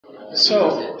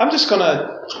So I'm just going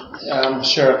to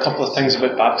share a couple of things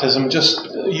about baptism. Just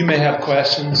you may have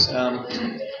questions about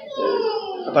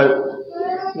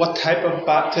what type of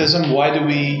baptism. Why do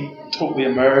we totally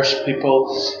immerse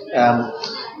people?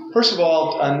 First of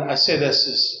all, and I say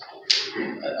this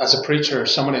as a preacher,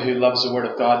 somebody who loves the Word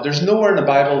of God, there's nowhere in the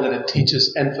Bible that it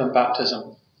teaches infant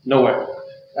baptism. Nowhere.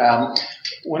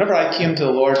 Whenever I came to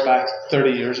the Lord back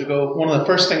 30 years ago, one of the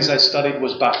first things I studied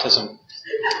was baptism.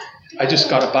 I just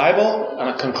got a Bible and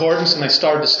a concordance and I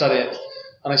started to study it.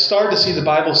 And I started to see the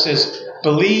Bible says,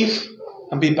 believe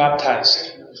and be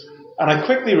baptized. And I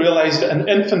quickly realized that an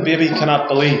infant baby cannot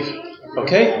believe.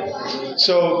 Okay?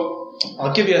 So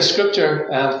I'll give you a scripture.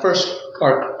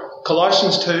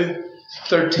 Colossians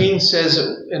 2:13 says,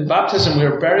 in baptism we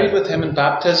are buried with him in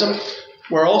baptism,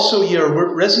 where also ye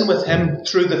are risen with him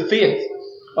through the faith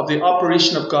of the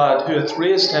operation of God, who hath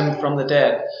raised him from the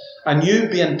dead. And you,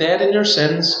 being dead in your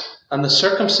sins, and the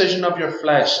circumcision of your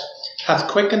flesh, hath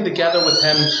quickened together with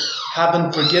him,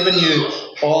 having forgiven you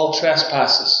all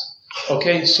trespasses.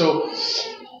 Okay, so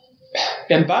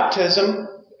in baptism,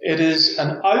 it is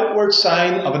an outward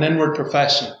sign of an inward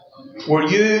profession, where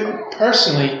you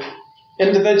personally,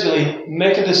 individually,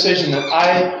 make a decision that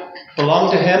I belong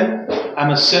to him,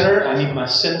 I'm a sinner, I need my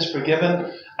sins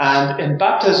forgiven. And in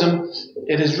baptism,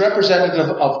 it is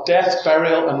representative of death,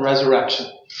 burial, and resurrection.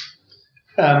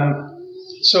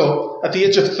 So at the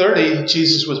age of 30,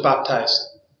 Jesus was baptized.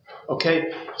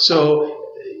 Okay, so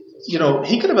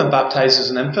he could have been baptized as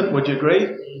an infant. Would you agree?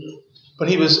 But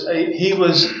he was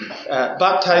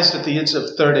baptized at the age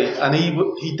of 30, and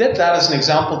he did that as an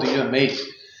example to you and me.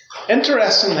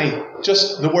 Interestingly,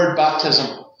 just the word baptism.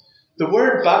 The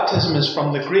word baptism is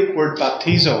from the Greek word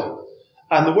baptizo.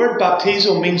 And the word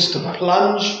baptizo means to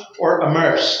plunge or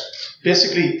immerse.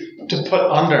 Basically, to put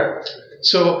under.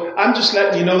 So I'm just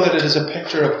letting you know that it is a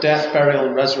picture of death, burial,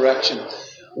 and resurrection.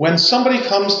 When somebody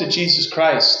comes to Jesus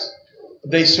Christ,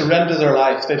 they surrender their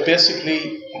life. They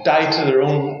basically die to their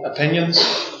own opinions,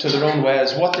 to their own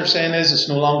ways. What they're saying is, it's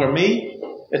no longer me,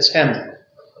 it's him.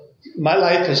 My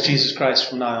life is Jesus Christ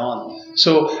from now on.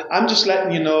 So I'm just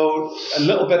letting you know a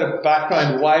little bit of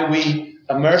background why we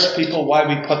immerse people, why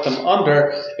we put them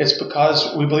under. It's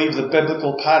because we believe the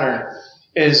biblical pattern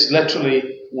is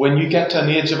literally when you get to an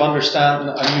age of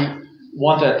understanding and you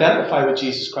want to identify with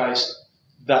Jesus Christ,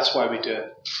 that's why we do it.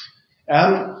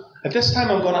 At this time,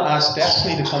 I'm going to ask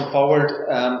Destiny to come forward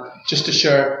just to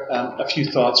share a few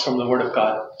thoughts from the Word of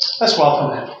God. Let's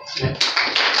welcome him.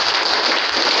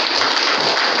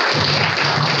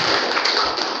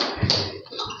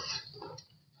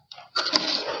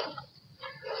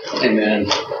 Amen.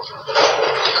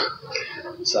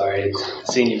 Sorry,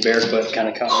 seeing you barefoot kind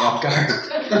of caught me off guard.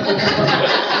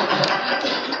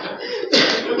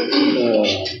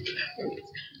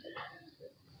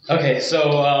 Okay,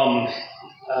 so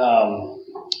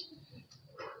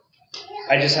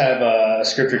I just have a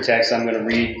scripture text I'm going to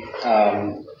read.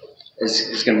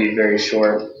 It's going to be very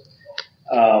short.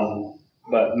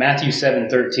 But Matthew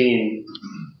 7:13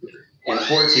 and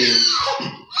 14,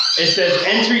 it says,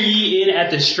 "Enter ye in at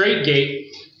the strait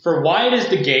gate, for wide is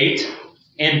the gate,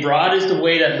 and broad is the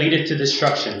way that leadeth to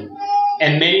destruction,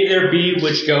 and many there be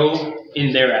which go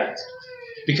in thereat.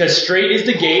 Because strait is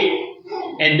the gate,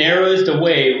 and narrow is the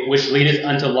way which leadeth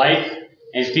unto life,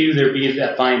 and few there be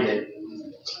that find it."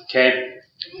 Okay?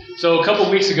 So a couple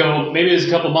weeks ago, maybe it was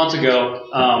a couple months ago,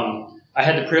 I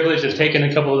had the privilege of taking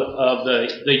a couple of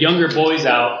the younger boys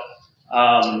out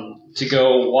to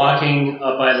go walking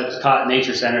up by the Cotton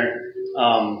Nature Center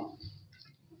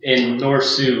in North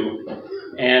Sioux.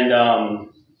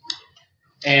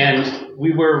 And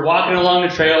we were walking along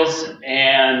the trails,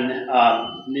 and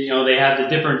they have the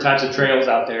different types of trails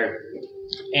out there.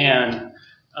 And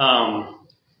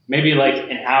maybe like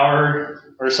an hour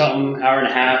or something, hour and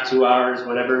a half, 2 hours,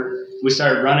 whatever, we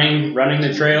started running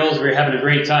the trails. We were having a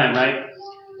great time, right?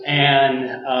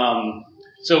 And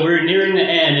so we were nearing the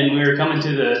end, and we were coming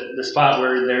to the spot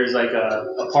where there's like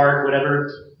a park,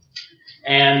 whatever.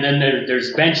 And then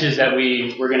there's benches that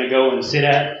we were going to go and sit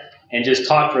at and just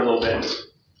talk for a little bit.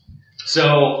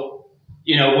 So,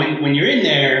 when you're in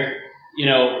there,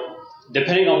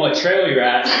 depending on what trail you're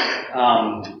at,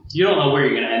 you don't know where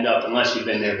you're going to end up unless you've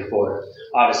been there before,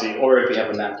 obviously, or if you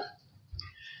have a map.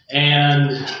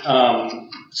 And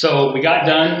so we got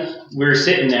done. We were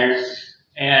sitting there,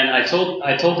 and I told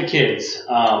the kids.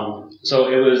 So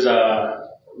it was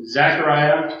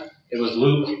Zachariah, it was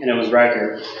Luke, and it was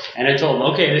Riker. And I told them,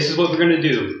 okay, this is what we're going to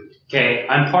do. Okay,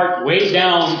 I'm parked way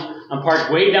down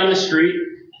the street.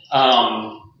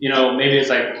 Maybe it's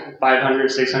like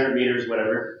 500, 600 meters,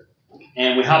 whatever.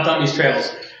 And we hopped on these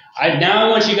trails. Now I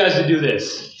want you guys to do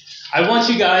this. I want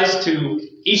you guys to,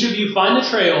 each of you find the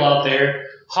trail out there,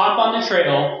 hop on the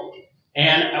trail,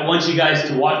 and I want you guys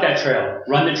to walk that trail,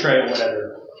 run the trail,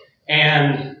 whatever.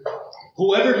 And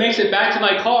whoever makes it back to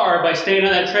my car by staying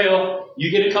on that trail, you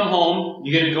get to come home,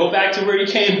 you get to go back to where you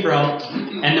came from,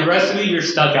 and the rest of you, you're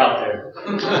stuck out there.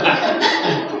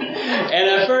 And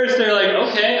at first they're like,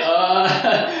 okay,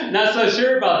 not so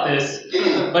sure about this.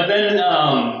 But then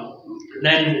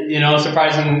you know,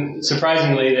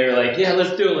 surprisingly, they're like, yeah,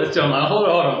 let's do it. I'm like, hold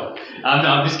on.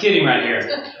 I'm just kidding right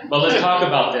here. But let's talk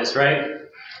about this, right?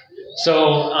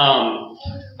 So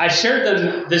I shared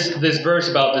them this verse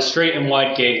about the straight and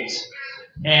wide gates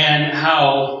and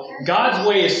how God's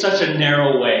way is such a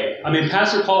narrow way. I mean,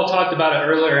 Pastor Paul talked about it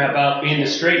earlier about being the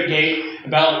straight gate,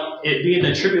 about it being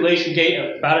the tribulation gate,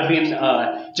 about it being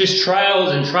just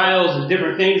trials and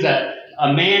different things that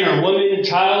a man or woman and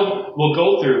child will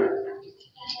go through.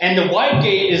 And the wide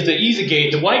gate is the easy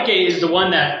gate. The wide gate is the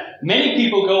one that many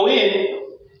people go in,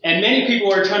 and many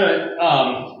people are trying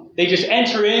to, they just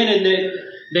enter in, and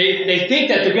they think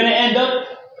that they're going to end up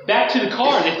back to the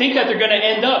car. They think that they're going to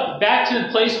end up back to the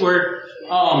place where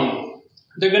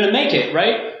they're going to make it,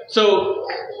 right? So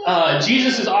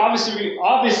Jesus is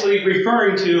obviously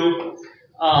referring to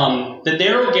the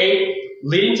narrow gate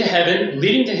leading to heaven,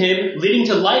 leading to Him, leading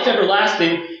to life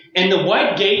everlasting, and the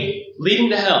wide gate leading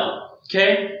to hell.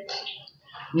 Okay?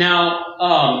 Now,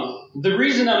 the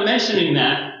reason I'm mentioning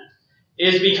that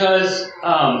is because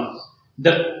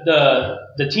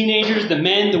the teenagers, the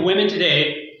men, the women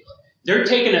today, they're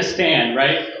taking a stand,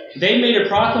 right? They made a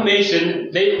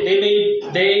proclamation. They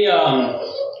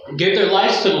gave their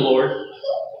lives to the Lord,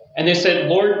 and they said,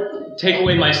 "Lord, take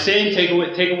away my sin, take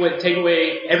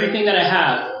away everything that I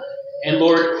have, and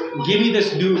Lord, give me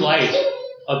this new life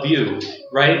of You,"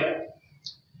 right?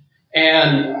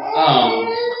 And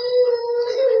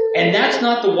that's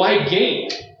not the wide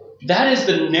gate. That is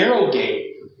the narrow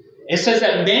gate. It says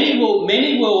that many will.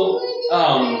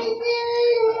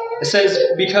 It says,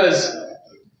 because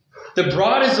the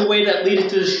broad is the way that leadeth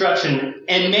to destruction,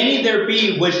 and many there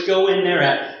be which go in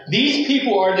thereat. These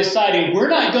people are deciding, we're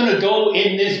not going to go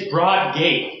in this broad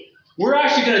gate. We're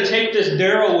actually going to take this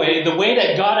narrow way, the way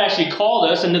that God actually called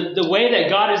us, and the way that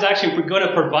God is actually going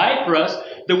to provide for us,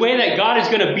 the way that God is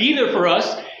going to be there for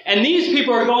us. And these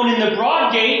people are going in the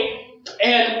broad gate,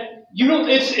 and you know,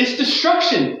 it's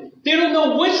destruction. They don't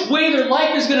know which way their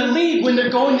life is going to lead when they're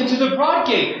going into the broad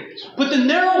gate. But the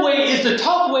narrow way is the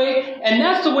tough way, and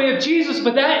that's the way of Jesus.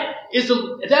 But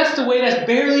that's the way that's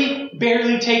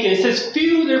barely taken. It says,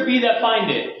 "Few there be that find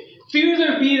it. Few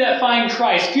there be that find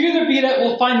Christ. Few there be that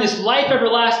will find this life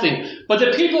everlasting." But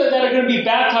the people that are going to be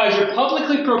baptized are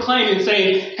publicly proclaiming,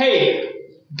 saying, "Hey,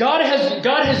 God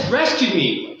has rescued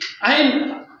me. I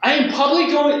am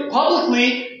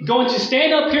publicly going to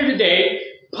stand up here today,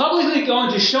 publicly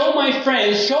going to show my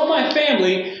friends, show my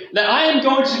family that I am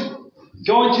going to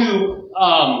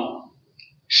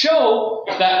show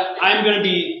that I'm going to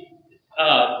be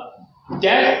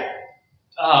dead,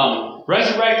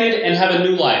 resurrected, and have a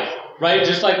new life." Right?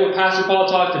 Just like what Pastor Paul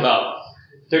talked about.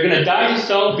 They're going to die to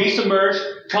self, be submerged,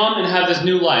 come and have this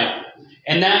new life.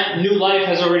 And that new life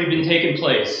has already been taking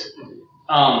place.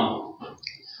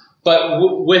 But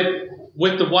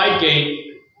with the wide gate,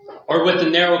 or with the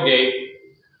narrow gate,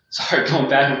 sorry, going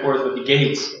back and forth with the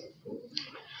gates.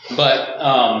 But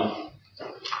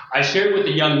I shared with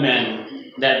the young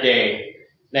men that day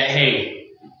that, hey,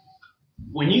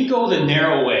 when you go the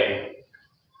narrow way,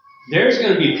 there's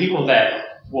going to be people that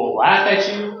will laugh at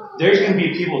you. There's going to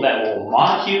be people that will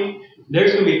mock you.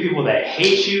 There's going to be people that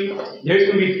hate you. There's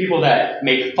going to be people that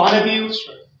make fun of you.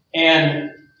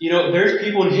 And, you know, there's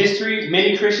people in history,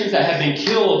 many Christians that have been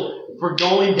killed for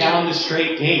going down the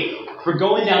straight gate, for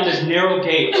going down this narrow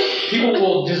gate. People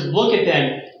will just look at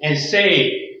them and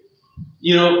say,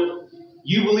 you know,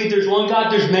 you believe there's one God,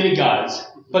 there's many gods.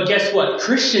 But guess what?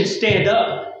 Christians stand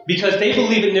up because they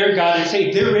believe in their God and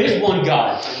say, there is one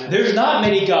God. There's not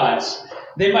many gods.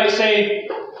 They might say,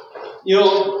 you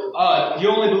know, you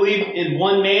only believe in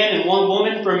one man and one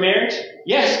woman for marriage?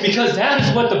 Yes, because that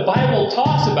is what the Bible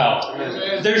talks about.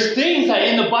 There's things that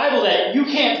in the Bible that you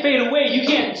can't fade away. You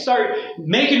can't start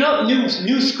making up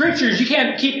new scriptures. You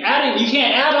can't keep adding. You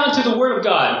can't add on to the Word of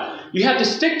God. You have to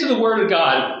stick to the Word of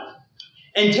God.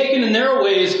 And taking the narrow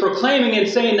way is proclaiming and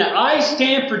saying that I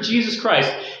stand for Jesus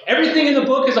Christ. Everything in the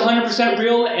book is 100%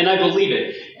 real, and I believe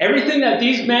it. Everything that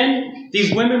these men,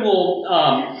 these women will,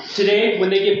 today, when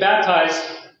they get baptized,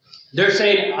 they're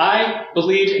saying, I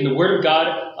believe in the Word of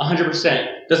God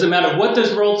 100%. Doesn't matter what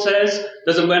this world says.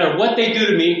 Doesn't matter what they do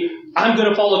to me. I'm going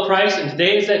to follow Christ. And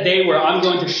today is that day where I'm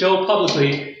going to show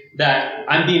publicly that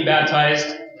I'm being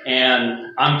baptized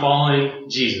and I'm following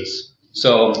Jesus.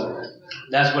 So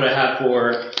that's what I have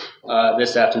for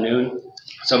this afternoon.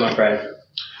 So I'm going to pray.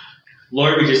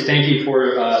 Lord, we just thank you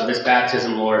for this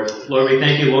baptism, Lord. Lord, we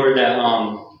thank you, Lord, that,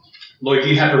 Lord,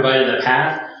 you have provided a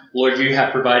path. Lord, you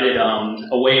have provided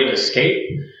a way of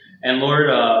escape. And Lord,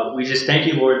 we just thank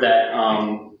you, Lord, that,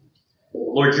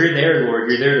 Lord, you're there, Lord.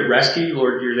 You're there to rescue.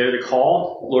 Lord, you're there to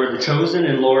call. Lord, the chosen.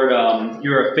 And Lord,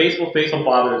 you're a faithful, faithful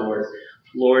Father, Lord.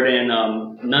 Lord, and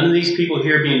none of these people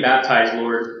here being baptized,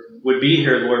 Lord, would be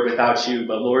here, Lord, without you.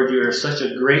 But Lord, you are such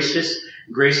a gracious,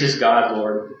 gracious God,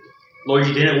 Lord. Lord,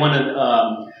 you didn't want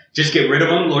to just get rid of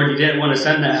them. Lord, you didn't want to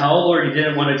send them to hell. Lord, you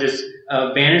didn't want to just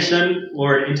banish them,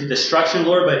 Lord, into destruction,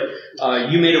 Lord. But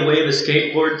you made a way of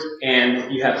escape, Lord,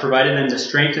 and you have provided them the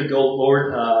strength to go,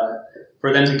 Lord,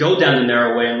 for them to go down the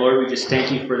narrow way. And Lord, we just thank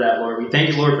you for that, Lord. We thank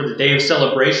you, Lord, for the day of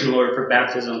celebration, Lord, for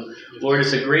baptism. Lord,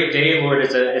 it's a great day, Lord.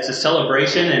 It's a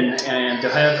celebration, and to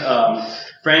have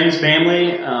friends,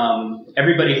 family,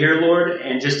 everybody here, Lord,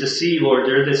 and just to see, Lord,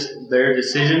 their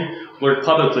decision, Lord,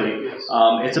 publicly.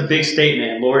 It's a big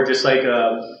statement, Lord, just like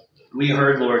we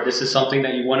heard, Lord, this is something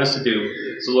that you want us to do.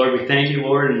 So, Lord, we thank you,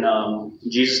 Lord, in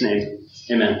Jesus' name.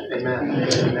 Amen. Amen.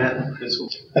 Amen.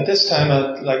 At this time,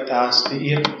 I'd like to ask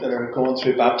the 8 that are going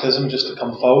through baptism just to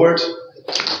come forward. Come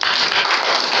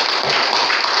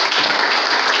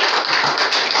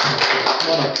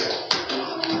on up here.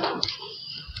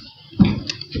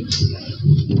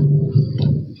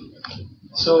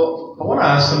 So I want to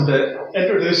ask them to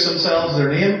introduce themselves, their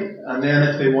name, and then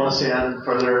if they want to say anything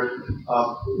further,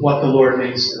 what the Lord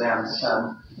means to them.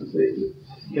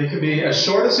 They can be as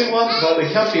short as they want, but they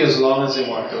can't be as long as they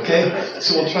want, okay?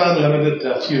 So we'll try and limit it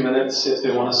to a few minutes if they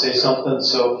want to say something.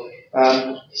 So,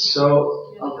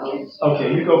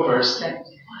 okay, you go first.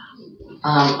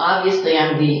 Obviously,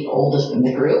 I'm the oldest in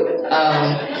the group.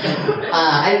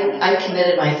 I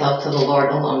committed myself to the Lord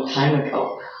a long time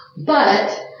ago,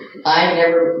 but I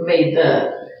never made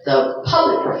the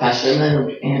public profession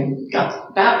and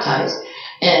got baptized.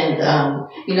 And,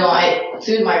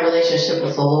 through my relationship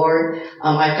with the Lord,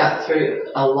 I've got through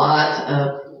a lot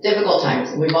of difficult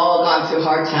times. We've all gone through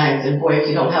hard times. And boy, if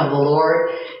you don't have the Lord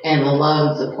and the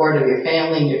love and support of your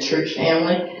family and your church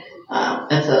family,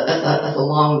 that's a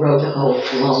long road to hoe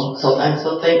alone. So I'm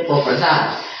so thankful for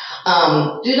that.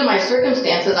 Due to my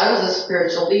circumstances, I was a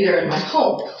spiritual leader in my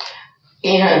home.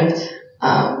 And,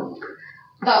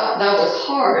 that was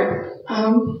hard.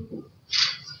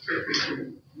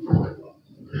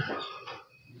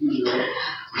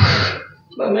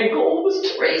 But my goal was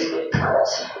to raise my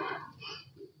girls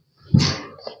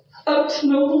up to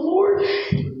know the Lord.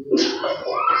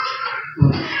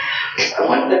 Because I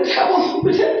wanted them to have a home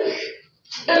with Him.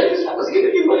 And I knew that was going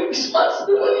to be my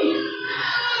responsibility.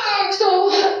 So,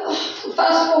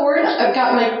 fast forward, I've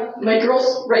got my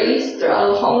girls raised. They're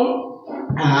out of home.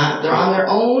 They're on their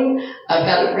own. I've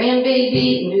got a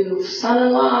grandbaby, new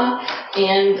son-in-law,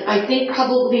 and I think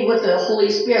probably what the Holy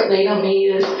Spirit laid on me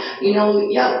is,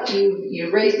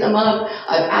 you raised them up.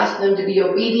 I've asked them to be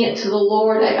obedient to the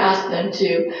Lord. I've asked them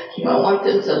to, I want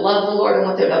them to love the Lord. I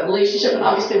want them to have a relationship, and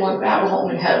obviously I want them to have a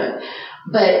home in heaven.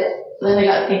 But then I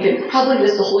got thinking, probably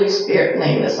just the Holy Spirit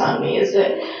laying this on me, is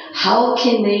that how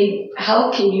can you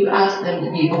ask them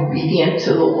to be obedient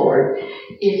to the Lord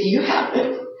if you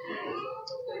haven't?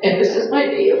 And this is my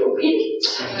day of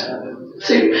obedience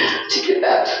to get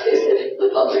baptized in the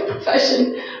public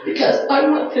profession, because I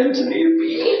want them to be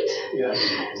obedient. Yes.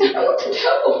 And I want them to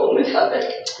have a home in heaven.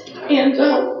 And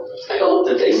I hope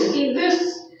that they see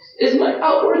this as my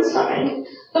outward sign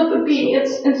of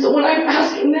obedience. And so when I'm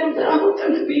asking them, that I want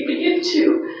them to be obedient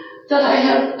too, that I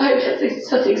have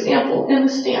set the example and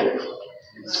the standard.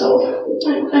 So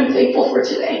I'm thankful for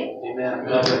today. Amen.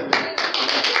 Love it.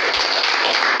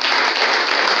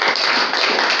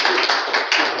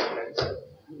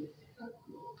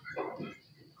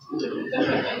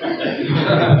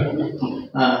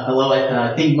 Hello,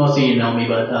 I think most of you know me,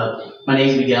 but my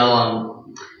name's Miguel.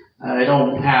 I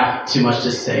don't have too much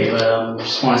to say, but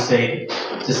just want to say,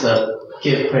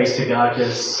 give praise to God,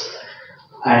 because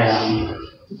I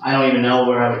don't even know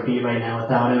where I would be right now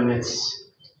without Him. It's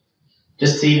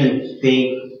just to even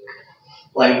think,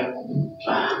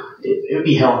 it would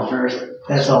be hell on earth.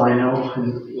 That's all I know,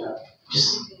 and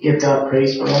just give God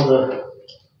praise for all the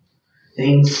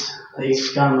things that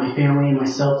He's gotten my family and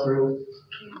myself through.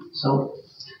 So,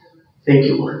 thank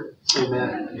you, Lord.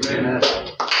 Amen. Amen.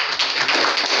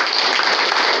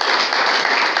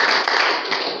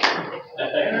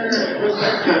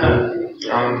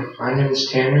 My name is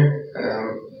Tanner.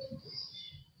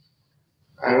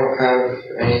 I don't have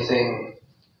anything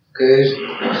good.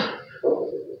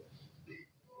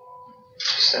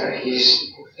 Just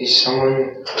he's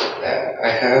someone that I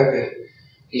have.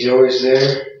 He's always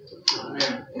there,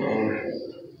 and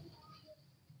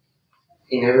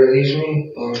he never leaves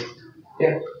me. And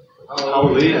yeah.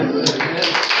 Hallelujah.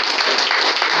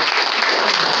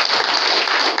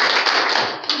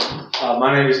 My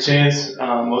name is Chance.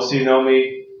 Most of you know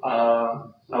me.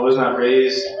 I was not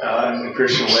raised in the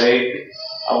Christian way.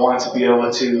 I want to be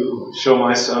able to show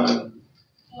my son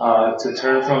to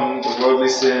turn from the worldly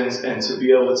sins and to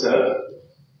be able to,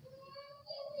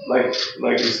 like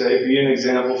you say, be an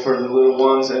example for the little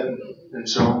ones and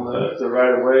show them the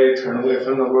right way, turn away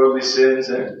from the worldly sins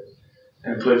and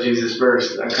put Jesus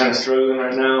first. I'm kind of struggling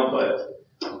right now, but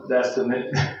that's the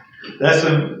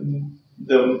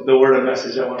word of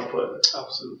message I want to put.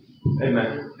 Absolutely.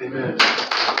 Amen. Amen.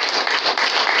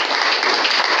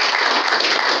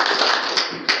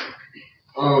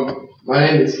 My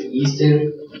name is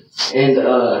Easton, and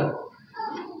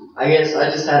I guess I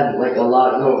just had like a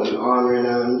lot going on right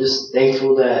now. I'm just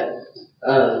thankful that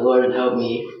the Lord helped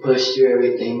me push through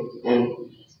everything and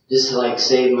just like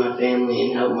save my family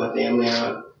and help my family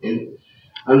out. And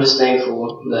I'm just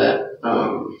thankful that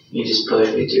He just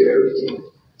pushed me through everything.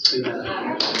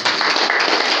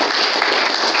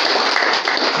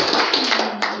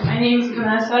 My name's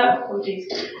Vanessa. Oh, geez.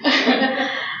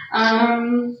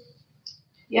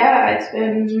 Yeah, it's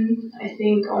been, I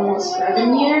think, almost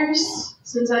 7 years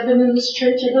since I've been in this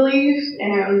church, I believe,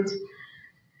 and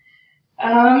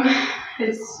I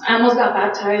almost got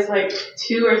baptized like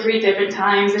 2 or 3 different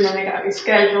times, and then it got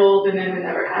rescheduled, and then it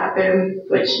never happened,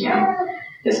 which,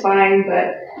 is fine,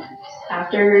 but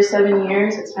after 7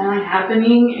 years, it's finally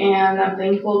happening, and I'm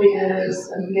thankful because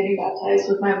I'm getting baptized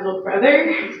with my little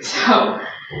brother, so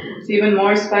it's even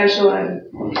more special, and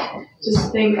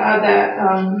just thank God that,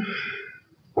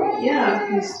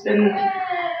 He's been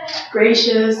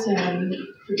gracious and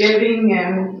forgiving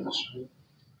and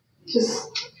just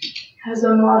has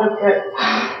done a lot of good.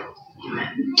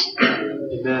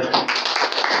 Amen.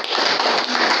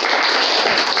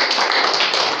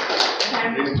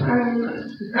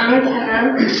 Amen. I'm a Kenna.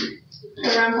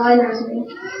 Everyone probably knows me.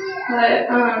 But,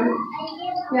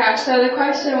 so the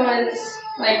question was,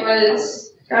 what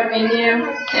does God mean to you?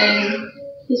 And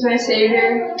He's my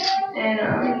Savior. And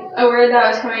a word that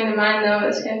was coming to mind, though,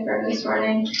 was confirmed this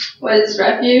morning, was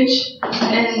refuge.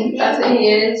 And that's what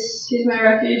He is. He's my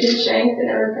refuge and strength and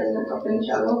ever-present help in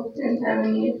trouble and time of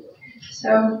need.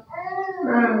 So,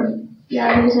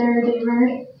 He's my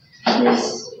Redeemer.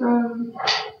 He's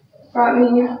brought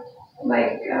me,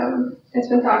 it's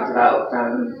been talked about,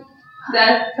 from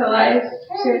death to life,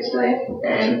 spiritually,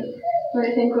 and I'm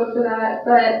really thankful for that.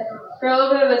 But for a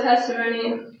little bit of a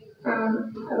testimony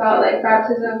about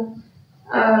baptism,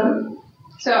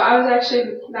 so I was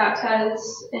actually baptized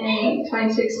in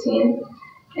 2016,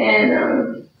 and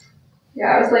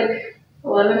I was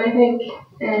 11, I think,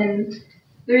 and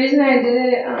the reason I did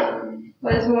it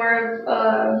was more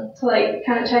to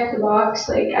kind of check the box.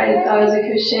 I thought I was a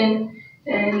Christian,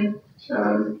 and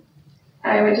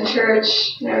I went to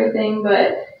church and everything,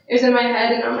 but it was in my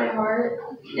head and not my heart.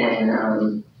 And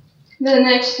then the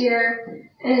next year,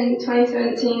 in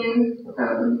 2017,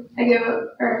 I gave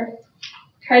up, or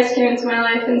Christ came into my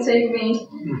life and saved me,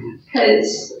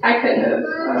 because I couldn't have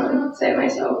saved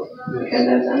myself. I couldn't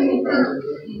have done anything.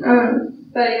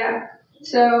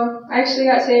 So I actually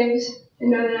got saved in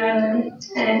Northern Ireland,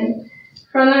 and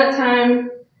from that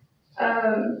time,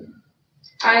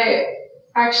 I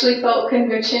actually felt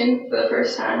conviction for the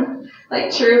first time,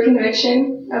 true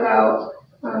conviction about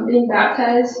being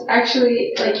baptized.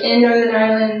 Actually, in Northern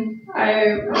Ireland,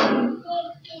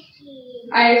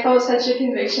 I felt such a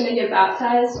conviction to get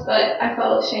baptized, but I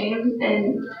felt shame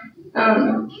and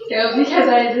guilt because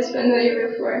I had just been the year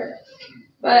before.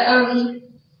 But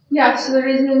so the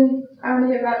reason I want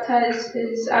to get baptized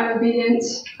is I'm obedient.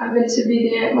 I've been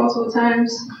disobedient multiple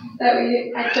times that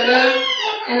I could have,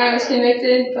 and I was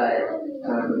convicted, but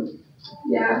and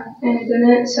I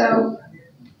didn't. So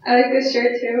I like this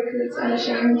shirt too because it's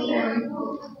unashamed, and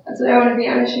that's what I want to be,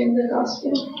 unashamed of the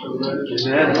gospel.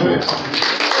 Amen.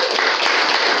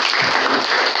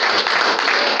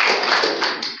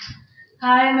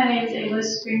 Hi, my name is Ayla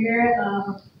Springer.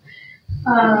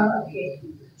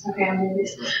 It's okay, I'm doing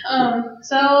this.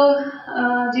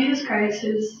 Jesus Christ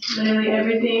is literally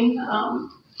everything.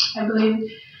 I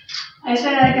believe I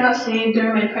said I got saved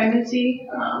during my pregnancy.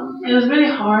 It was really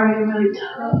hard and really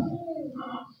tough.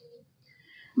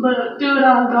 But through it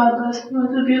all, God blessed me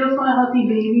with a beautiful, healthy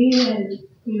baby, and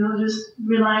just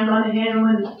relying on Him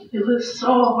when it was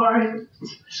so hard,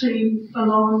 especially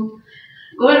alone,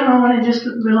 going around and just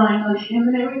relying on Him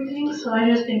and everything. So I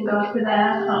just thank God for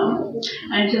that.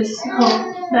 I just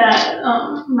hope that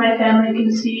my family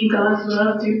can see God's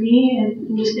love through me, and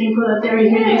I'm just thankful that they're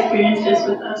here to experience this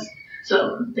with us.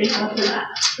 So thank God for that.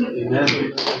 Amen.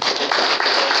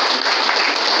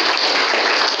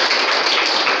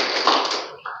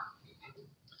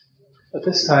 At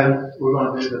this time, we're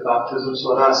going to do the baptism,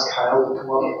 so I'd ask Kyle to come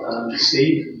up and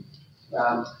Steve.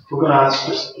 We're going to ask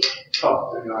just,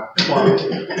 oh, there you are.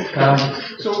 Come on.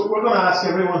 So we're going to ask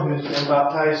everyone who's been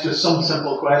baptized just some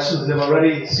simple questions. They've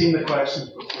already seen the questions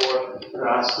before.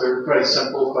 They're very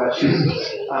simple questions.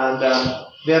 And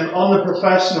then on the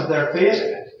profession of their faith,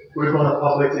 we're going to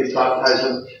publicly baptize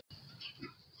them.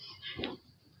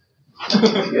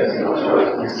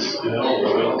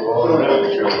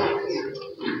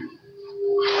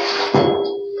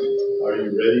 Are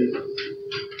you ready?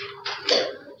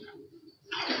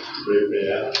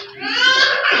 Prepare.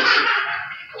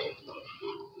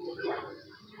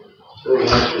 So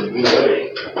much to be ready.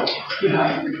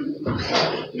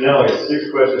 Now, it's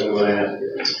 6 questions I'm going to ask you.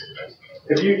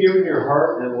 Have you given your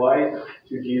heart and life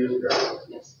to Jesus Christ?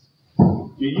 Yes.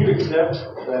 Do you accept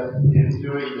that in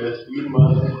doing this you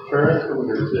must turn from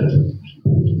your sins?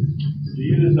 Do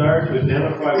you desire to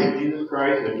identify with Jesus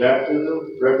Christ in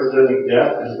baptism, representing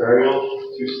death and burial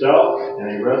to self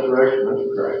and a resurrection unto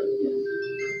Christ?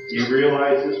 Do you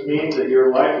realize this means that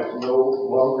your life is no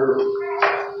longer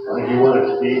what you want it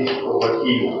to be, but what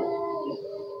He wants?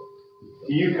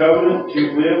 Do you covenant to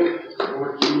live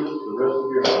for Jesus the rest of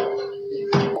your life?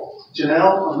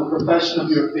 Janelle, on the profession of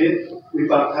your faith, we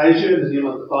baptize you in the name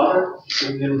of the Father, in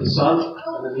the name of the Son,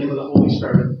 and in the name of the Holy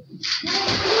Spirit.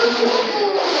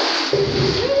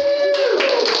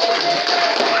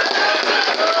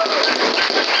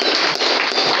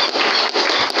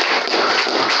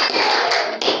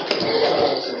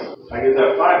 I guess I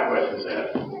have 5 questions to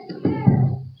ask.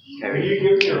 Have you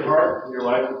given your heart and your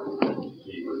life to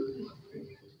Jesus?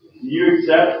 Do you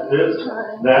accept this,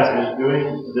 that is doing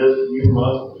this, you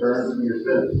must turn from your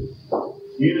sins?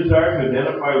 Do you desire to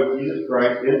identify with Jesus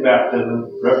Christ in baptism,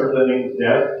 representing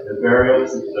death and burial to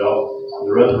self, and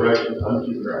the resurrection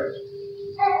unto Christ?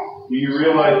 Do you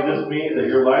realize this means that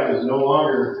your life is no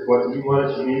longer what you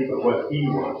want it to be, but what He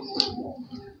wants?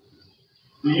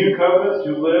 Do you covenant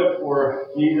to live for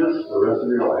Jesus the rest of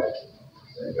your life?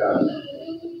 Thank God.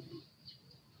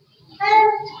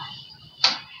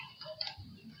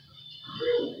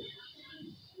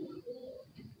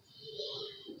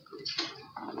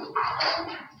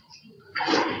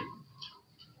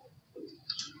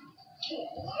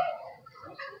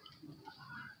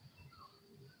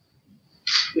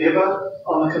 Eva,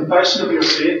 on the confession of your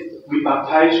faith, we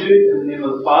baptize you in the name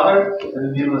of the Father,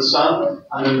 in the name of the Son,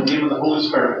 and in the name of the Holy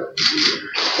Spirit.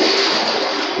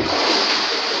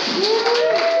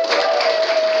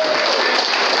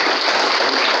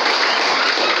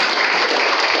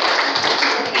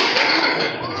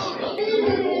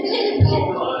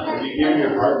 Have you given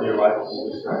your heart and your life to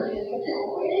Jesus Christ?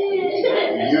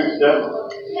 Do you accept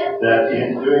that in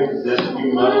doing this you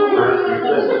must turn from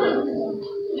your sins?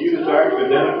 Do you desire to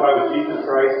identify with Jesus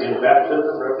Christ in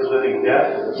baptism, representing death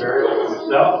and the burial of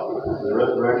yourself and the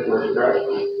resurrection of Christ?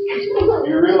 Do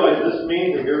you realize this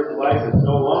means that your life is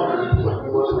no longer what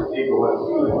you want to be, but what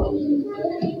He wants?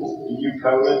 Do you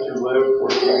covenant to live for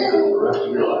Jesus the rest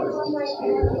of your life?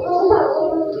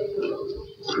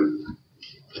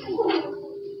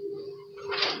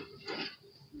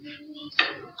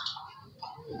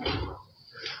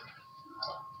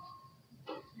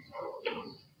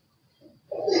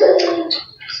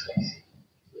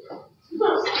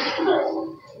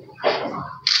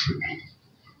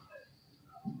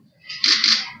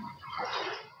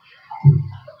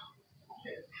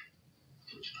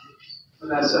 And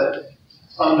that's it.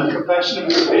 On the confession of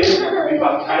your faith, we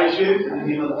baptize you in the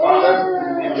name of the Father, in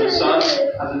the name of the Son,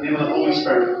 and in the name of the Holy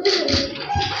Spirit.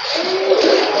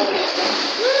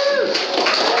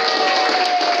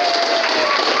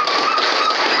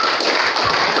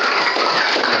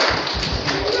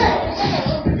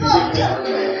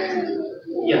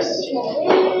 Yes. Do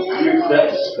you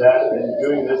accept that in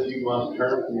doing this you must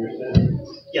turn from your sins?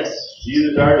 Yes. Do you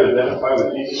desire to identify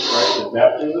with Jesus Christ in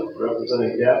baptism,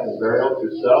 representing death and burial to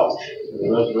self and the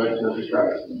resurrection of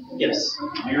Christ? Yes.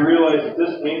 Do you realize that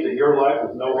this means that your life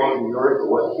is no longer yours, but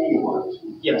what He wants?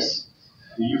 Yes.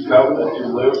 Do you covenant to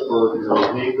live for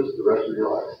your Jesus the rest of your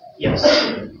life? Yes.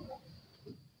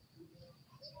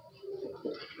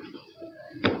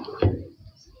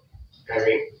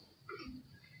 Harry.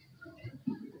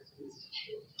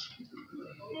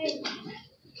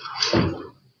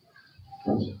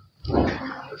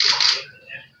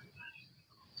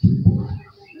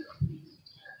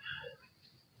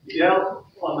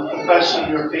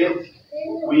 confession of your faith,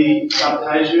 we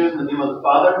baptize you in the name of the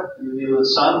Father, in the name of the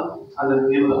Son, and in the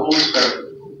name of the Holy Spirit.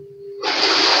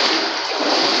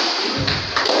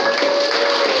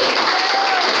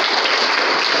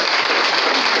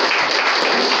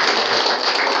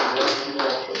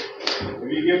 Have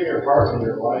you given your heart and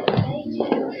your life to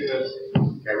Jesus?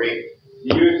 Do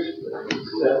you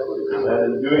accept that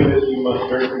in doing this you must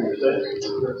turn from your sins?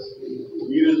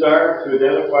 Do you desire to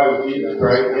identify with Jesus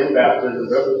Christ in baptism,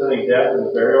 representing death and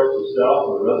the burial of self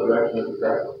and the resurrection of the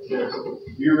Christ? Yes.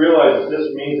 Do you realize that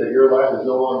this means that your life is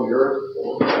no longer yours,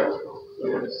 but the Christ?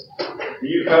 Yes. Do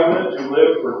you covenant to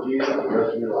live for Jesus the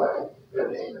rest of your life? Yes.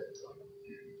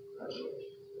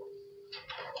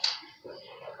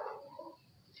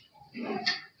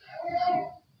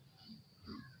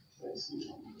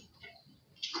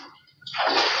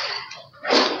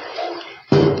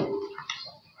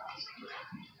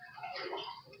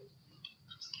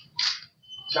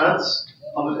 Chance,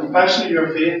 on the confession of your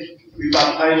faith, we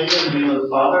baptize you in the name of the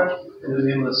Father, in the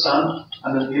name of the Son,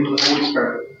 and in the name of the Holy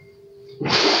Spirit.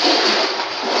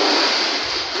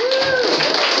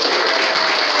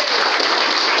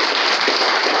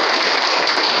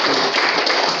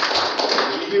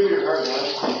 You give your heart and life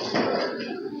to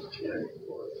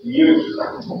Jesus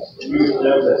Christ. You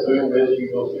accept that doing this you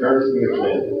must turn from your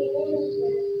sins.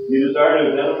 You desire to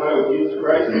identify with Jesus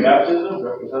Christ in baptism,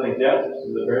 representing death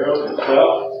and the burial of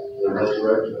self and the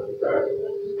resurrection of the Christ.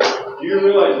 Do you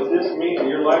realize that this means that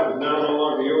your life is now no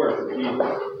longer yours for Jesus?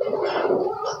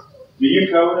 Do you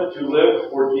covenant to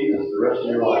live for Jesus the rest of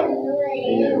your life?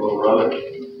 Amen, little brother.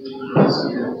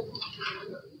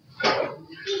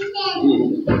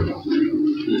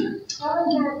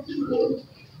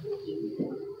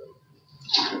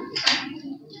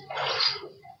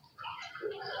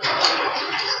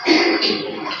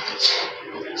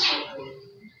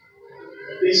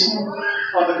 Listen,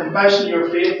 on the confession of your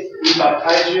faith, we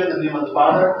baptize you in the name of the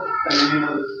Father, in the name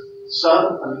of the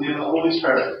Son, and in the name of the Holy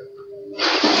Spirit.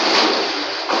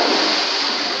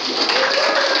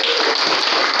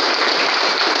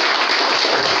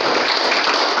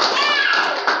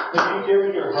 Have you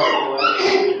given your heart and life to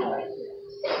Jesus Christ?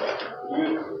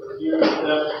 You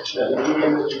accept that in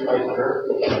doing this you might hurt?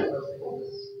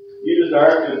 You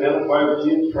desire to identify with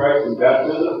Jesus Christ in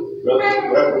baptism,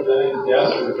 representing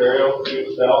death and the burial of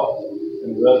yourself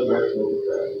and the resurrection of the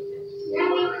Christ.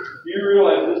 Do you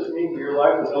realize this means that your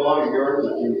life is no longer yours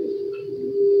but Jesus?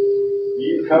 Do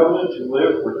you covenant to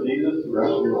live for Jesus the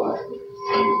rest of your life?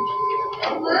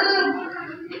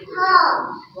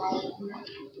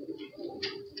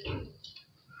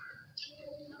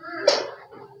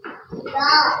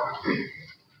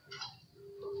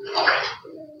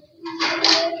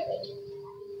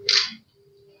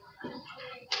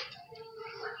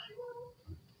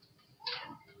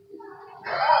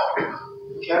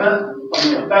 Kenneth, on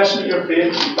the confession of your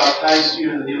faith, we baptize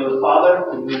you in the name of the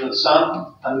Father, in the name of the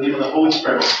Son, and in the name of the Holy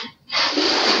Spirit.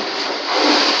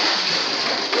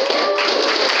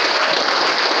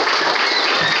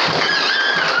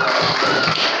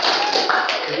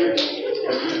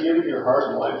 Have you given your heart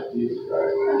and life to Jesus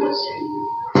Christ?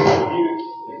 Do you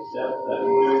accept that in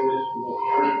doing this you will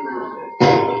turn from your sins?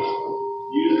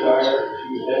 You desire to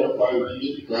identify with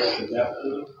Jesus Christ in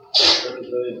baptism,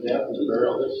 representing death and the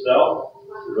burial of self,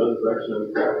 the resurrection of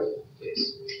Christ.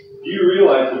 Do you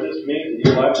realize that this means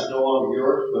that your life is no longer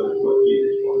yours, but it's what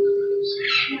Jesus wants?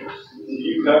 Do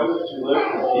you covenant to live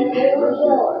for Jesus the rest of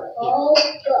your life?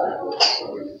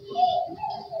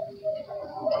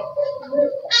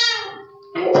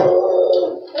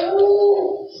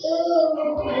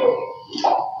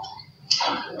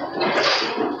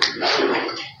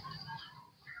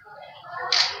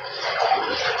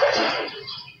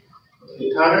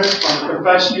 Tanner, on the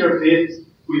confession of your faith,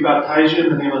 we baptize you in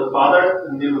the name of the Father,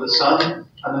 in the name of the Son,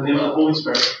 and in the name of the Holy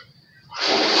Spirit.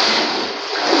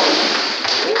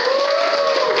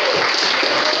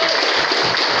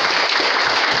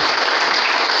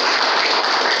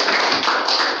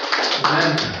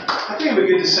 Amen. I think it would be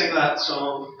good to sing that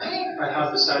song, I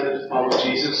have decided to follow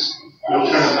Jesus. No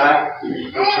turning back,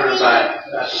 no turning back.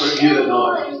 That's for you that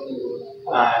know it.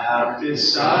 I have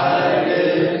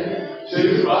decided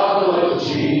to follow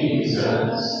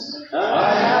Jesus.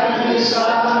 I have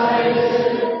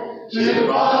decided to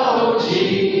follow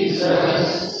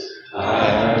Jesus. I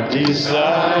have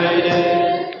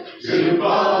decided to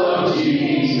follow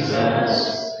Jesus.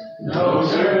 No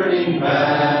turning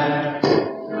back,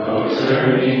 no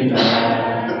turning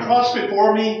back. The cross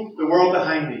before me, the world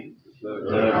behind me.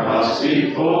 The cross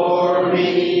before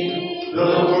me,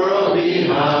 the world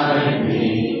behind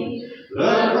me.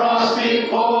 The cross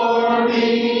before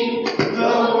me,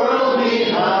 the world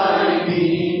behind me.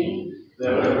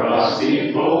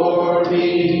 before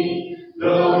me, the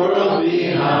world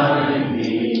behind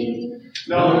me.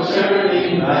 No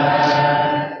turning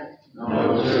back,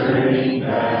 no turning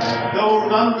back. Though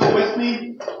none go with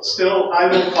me, still I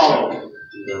will follow.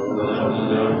 Though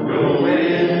none go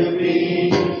with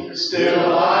me,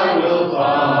 still I will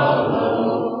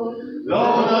follow.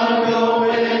 Though none go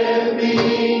with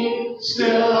me,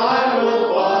 still I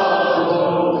will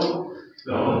follow.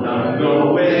 Though none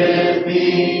go with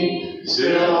me,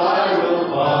 still I will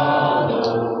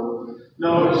follow.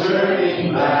 No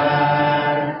turning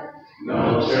back,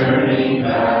 no turning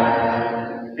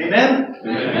back. Amen?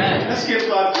 Amen. Let's give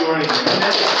God glory.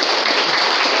 Amen.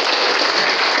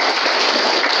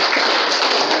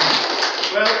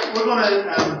 Well,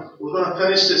 we're going to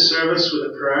finish this service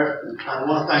with a prayer, and I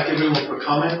want to thank everyone for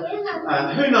coming.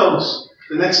 And who knows,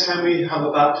 the next time we have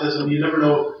a baptism, you never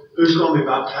know who's going to be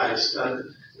baptized. And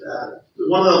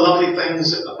one of the lovely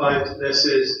things about this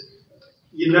is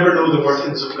you never know the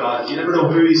workings of God. You never know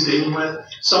who He's dealing with.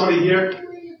 Somebody here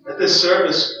at this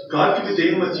service, God could be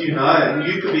dealing with you now, and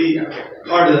you could be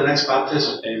part of the next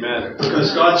baptism. Amen.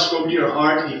 Because God spoke to your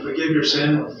heart, He forgave your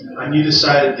sin, and you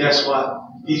decided, guess what?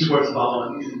 He's worth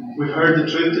following. We've heard the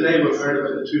truth today. We've heard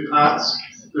about the two paths.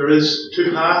 There is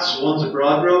two paths. One's a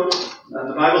broad road, and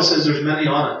the Bible says there's many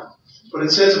on it. But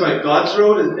it says about God's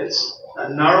road, it's a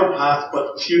narrow path,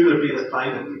 but few there be that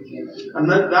find it. And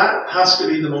that has to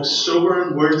be the most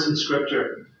sobering words in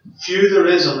Scripture. Few there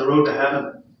is on the road to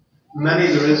heaven. Many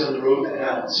there is on the road to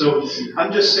hell. So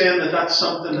I'm just saying that that's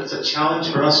something that's a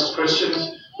challenge for us as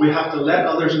Christians. We have to let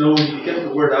others know and get the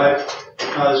word out,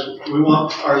 because we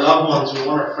want our loved ones, we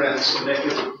want our friends to make it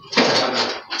to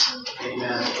heaven.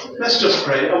 Amen. Let's just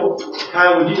pray. Oh,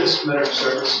 Kyle, would you just commit our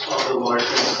service unto the Lord?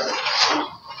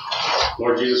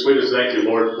 Lord Jesus, we just thank you,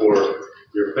 Lord, for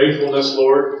your faithfulness,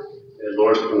 Lord, and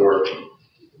Lord, for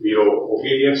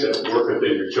obedience and work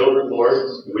within your children, Lord.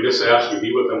 And we just ask you to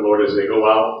be with them, Lord, as they go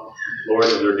out, Lord,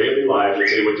 in their daily lives, that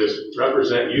they would just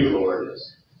represent you, Lord,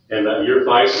 and that your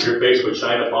face would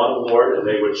shine upon them, Lord, and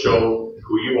they would show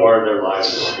who you are in their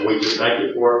lives, Lord. And we just thank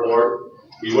you for it, Lord.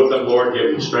 Be with them, Lord.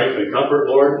 Give them strength and comfort,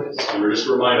 Lord. And we just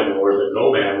remind them, Lord, that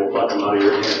no man will pluck them out of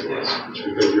your hand, Lord,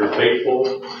 because you're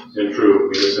faithful and true.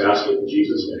 We just ask it in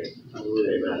Jesus' name.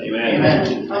 Amen.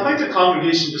 Amen. I'd like the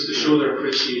congregation just to show their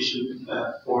appreciation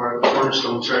for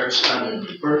Cornerstone Church, and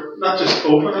for not just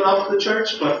opening up the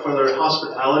church, but for their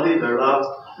hospitality, their love,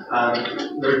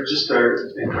 and their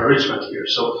encouragement here.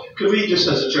 So could we just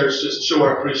as a church just show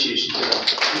our appreciation to them?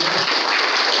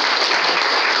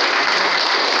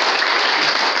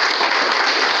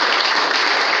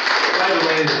 By the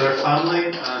way, their family,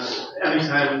 and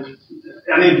anytime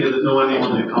any of you that know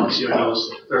anyone who comes here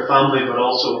knows their family, but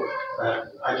also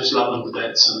I just love them to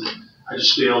bits, and I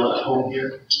just feel at home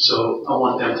here. So I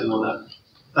want them to know that.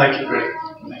 Thank you, Greg.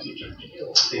 Thank you, Church.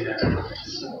 Amen.